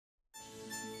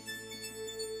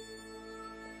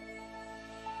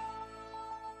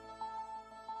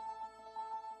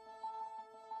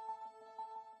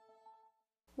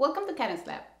Welcome to Karen's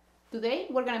Lab. Today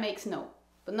we're gonna make snow,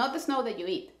 but not the snow that you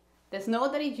eat. The snow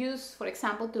that is used, for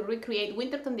example, to recreate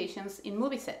winter conditions in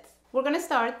movie sets. We're gonna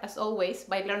start, as always,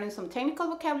 by learning some technical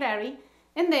vocabulary,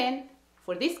 and then,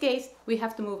 for this case, we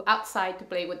have to move outside to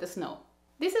play with the snow.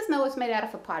 This snow is made out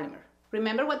of a polymer.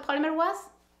 Remember what polymer was?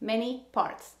 Many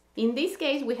parts. In this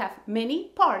case, we have many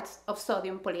parts of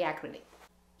sodium polyacrylate.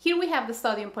 Here we have the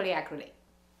sodium polyacrylate.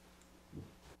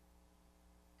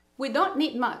 We don't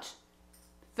need much.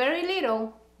 Very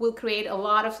little will create a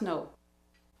lot of snow.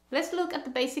 Let's look at the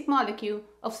basic molecule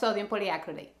of sodium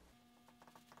polyacrylate.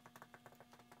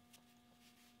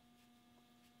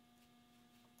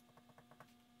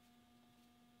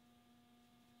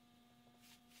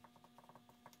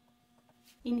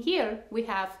 In here we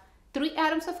have 3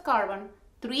 atoms of carbon,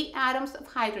 3 atoms of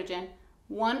hydrogen,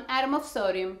 1 atom of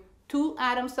sodium, 2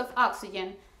 atoms of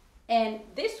oxygen, and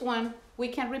this one we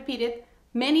can repeat it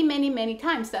many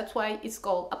times. That's why it's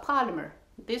called a polymer.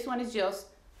 This one is just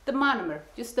the monomer,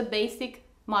 just the basic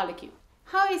molecule.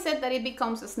 How is it that it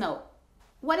becomes a snow?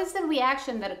 What is the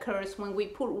reaction that occurs when we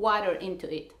put water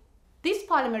into it? This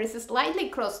polymer is slightly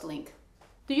cross-linked.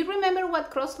 Do you remember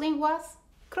what cross-link was?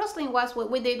 Cross-link was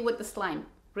what we did with the slime.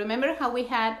 Remember how we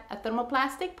had a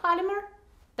thermoplastic polymer?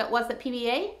 That was the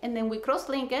PVA, and then we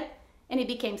cross-linked it and it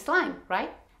became slime,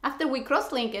 right? After we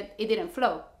cross-linked it, it didn't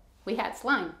flow. We had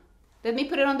slime. Let me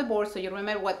put it on the board so you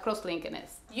remember what cross-linking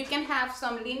is. You can have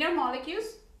some linear molecules,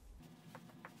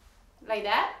 like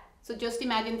that. So just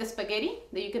imagine the spaghetti,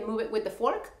 that you can move it with the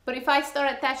fork. But if I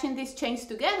start attaching these chains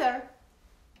together,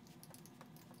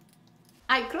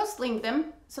 I cross-link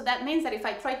them, so that means that if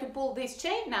I try to pull this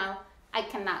chain now, I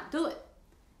cannot do it.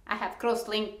 I have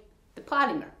cross-linked the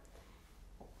polymer.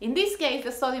 In this case,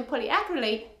 the sodium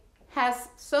polyacrylate has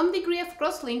some degree of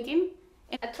cross-linking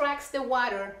and attracts the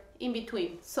water in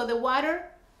between. So the water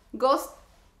goes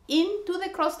into the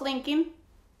cross-linking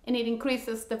and it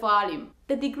increases the volume.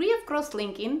 The degree of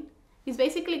cross-linking is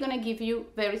basically going to give you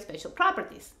very special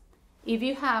properties. If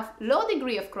you have low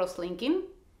degree of cross-linking,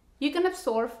 you can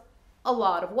absorb a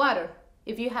lot of water.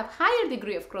 If you have higher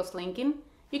degree of cross-linking,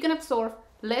 you can absorb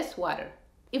less water.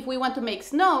 If we want to make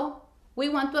snow, we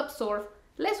want to absorb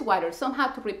less water, somehow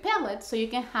to repel it, so you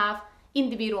can have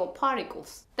individual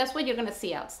particles. That's what you're going to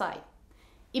see outside.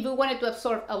 If we wanted to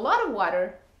absorb a lot of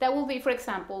water, that will be, for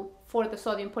example, for the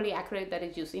sodium polyacrylate that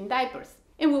is used in diapers.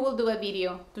 And we will do a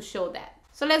video to show that.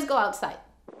 So let's go outside.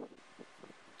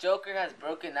 Joker has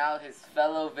broken out his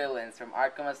fellow villains from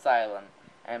Arkham Asylum,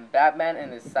 and Batman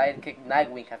and his sidekick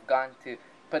Nightwing have gone to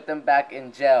put them back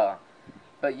in jail.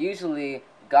 But usually,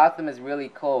 Gotham is really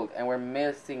cold and we're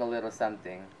missing a little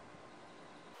something.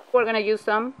 We're going to use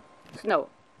some snow,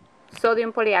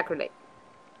 sodium polyacrylate.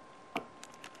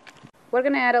 We're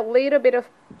going to add a little bit of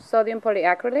sodium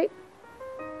polyacrylate.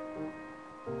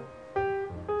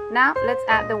 Now let's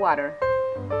add the water.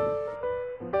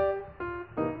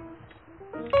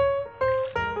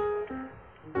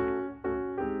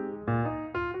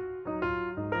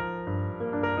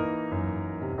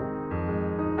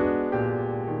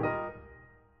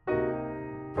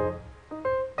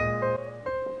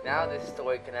 Now this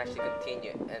story can actually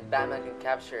continue and Batman can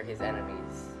capture his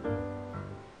enemies.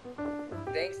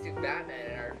 Thanks to Batman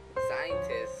and our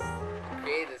scientists who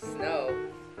created the snow,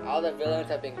 all the villains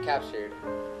have been captured.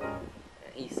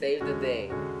 And he saved the day.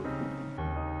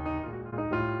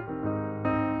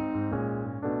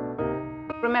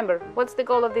 Remember, what's the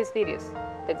goal of these videos?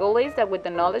 The goal is that with the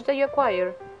knowledge that you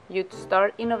acquire, you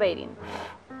start innovating.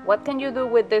 What can you do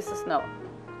with this snow?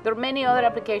 There are many other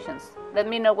applications. Let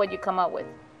me know what you come up with.